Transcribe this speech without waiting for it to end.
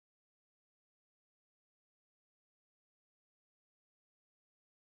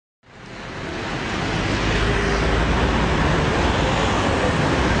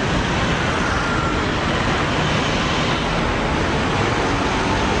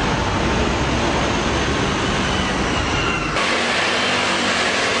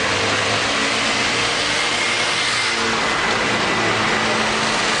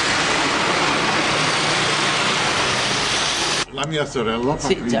sorella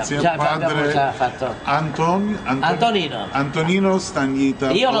Sì, Patrizia, già padre abbiamo già fatto. Antonino. Antonino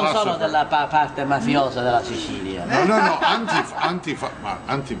Stagnita. Io non sono della parte mafiosa della Sicilia. No,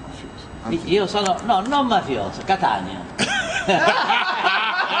 antimafioso. Io sono, no, non mafioso, Catania.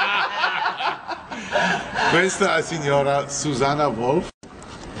 Questa è la signora Susanna Wolf.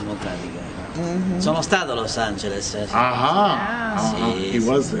 Sono stato a Los Angeles. He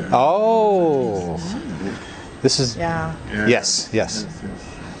was there. Oh, this is yes.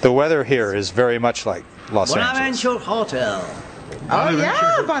 The weather here is very much like Los Angeles. Bonaventure Hotel. Oh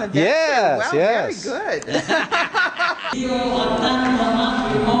yeah, Bonaventure. Yes, wow, yes. Very good. Io ho tanto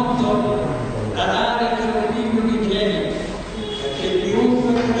amato il mondo da dare il suo figlio Michele, perché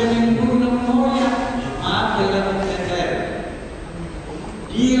chiunque crede in lui non muoia, ma abbia la vita eterna.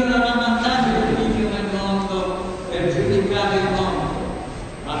 Dio non ha mandato il figlio nel mondo per giudicare il mondo,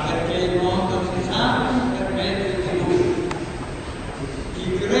 ma perché il mondo si salvi per mezzo di lui. Chi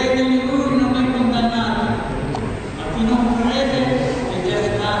crede in lui non è condannato, ma chi non crede è già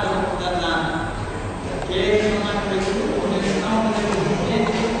stato condannato, perché non ha creduto nel nome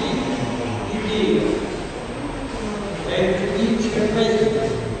di Dio. E il giudizio è questo,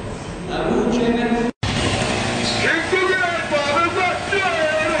 la luce è venuta.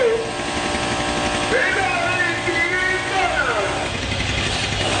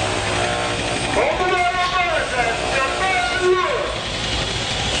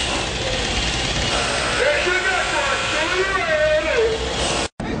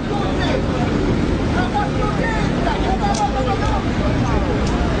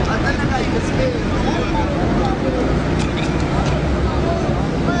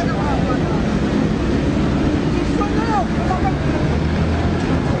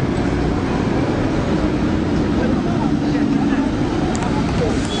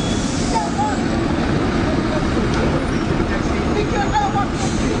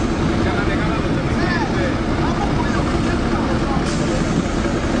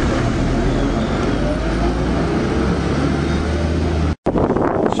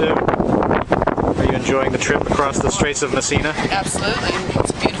 Are you enjoying the trip across the Straits of Messina? Absolutely.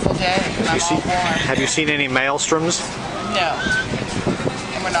 It's a beautiful day. Have you seen any maelstroms? No.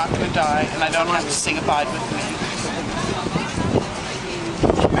 And we're not going to die, and I don't have to sing Abide with Me.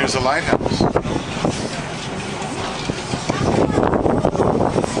 There's a lighthouse.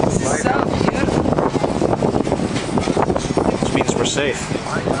 This is so beautiful. Which means we're safe.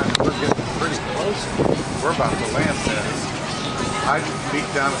 My God, we're getting pretty close. We're about to land there. I just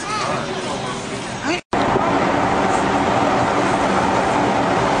peeked down at the car.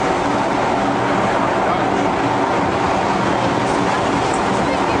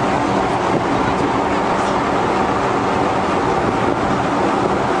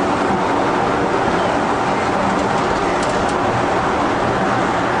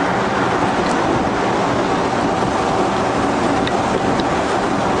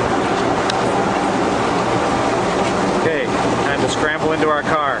 Scramble into our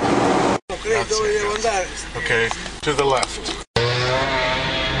car. Okay, to the left.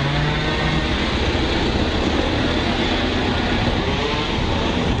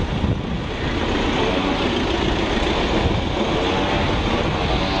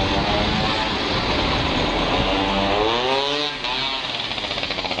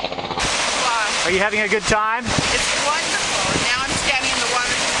 Are you having a good time? It's wonderful. Now I'm standing in the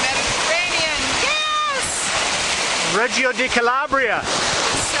waters of the Mediterranean. Yes! Reggio di Calabria.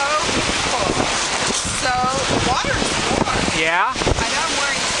 So beautiful. So the water's warm. Yeah? I know I'm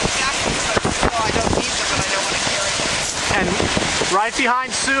wearing jackets, but I don't need them, but I don't want to carry them. And right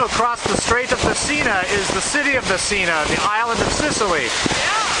behind Sue, across the Strait of Messina, is the city of Messina, the island of Sicily.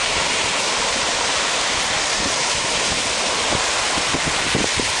 Yeah.